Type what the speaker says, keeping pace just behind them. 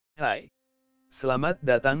Hai, selamat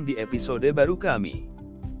datang di episode baru kami.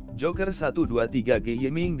 Joker123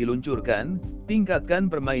 Gaming diluncurkan,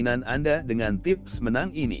 tingkatkan permainan Anda dengan tips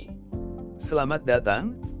menang ini. Selamat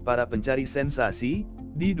datang, para pencari sensasi,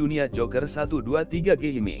 di dunia Joker123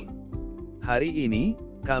 Gaming. Hari ini,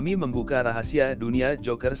 kami membuka rahasia dunia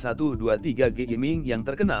Joker123 Gaming yang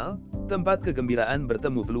terkenal, tempat kegembiraan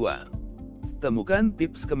bertemu peluang. Temukan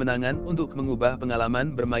tips kemenangan untuk mengubah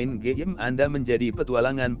pengalaman bermain game Anda menjadi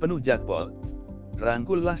petualangan penuh jackpot.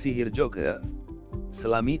 Rangkullah sihir Joker.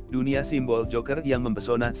 Selami dunia simbol Joker yang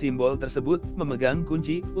mempesona, simbol tersebut memegang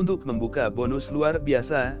kunci untuk membuka bonus luar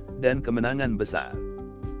biasa dan kemenangan besar.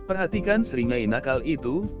 Perhatikan seringai nakal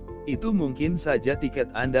itu mungkin saja tiket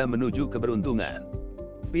Anda menuju keberuntungan.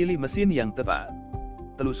 Pilih mesin yang tepat.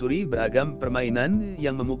 Telusuri beragam permainan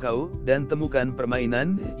yang memukau dan temukan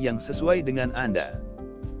permainan yang sesuai dengan Anda.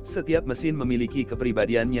 Setiap mesin memiliki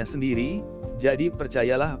kepribadiannya sendiri, jadi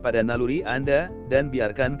percayalah pada naluri Anda dan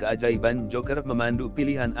biarkan keajaiban Joker memandu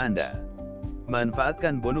pilihan Anda.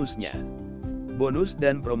 Manfaatkan bonusnya. Bonus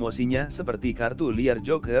dan promosinya seperti kartu liar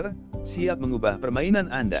Joker, siap mengubah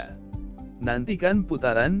permainan Anda. Nantikan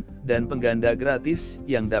putaran dan pengganda gratis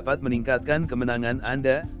yang dapat meningkatkan kemenangan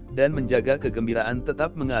Anda dan menjaga kegembiraan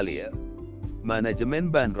tetap mengalir.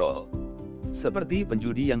 Manajemen bandrol. Seperti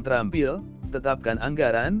penjudi yang terampil, tetapkan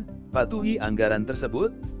anggaran, patuhi anggaran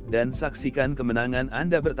tersebut, dan saksikan kemenangan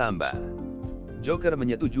Anda bertambah. Joker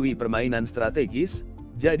menyetujui permainan strategis,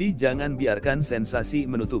 jadi jangan biarkan sensasi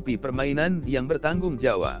menutupi permainan yang bertanggung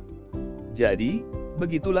jawab. Jadi,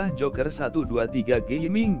 begitulah Joker123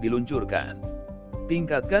 Gaming diluncurkan.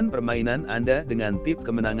 Tingkatkan permainan Anda dengan tip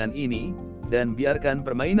kemenangan ini, dan biarkan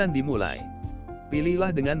permainan dimulai.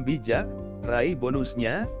 Pilihlah dengan bijak, raih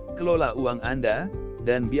bonusnya, kelola uang Anda,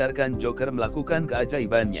 dan biarkan Joker melakukan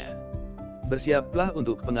keajaibannya. Bersiaplah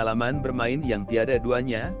untuk pengalaman bermain yang tiada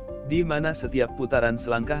duanya, di mana setiap putaran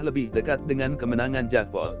selangkah lebih dekat dengan kemenangan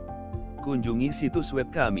jackpot. Kunjungi situs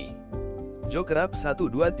web kami,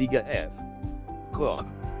 jokerap123f.com.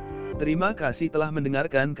 Terima kasih telah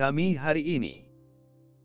mendengarkan kami hari ini.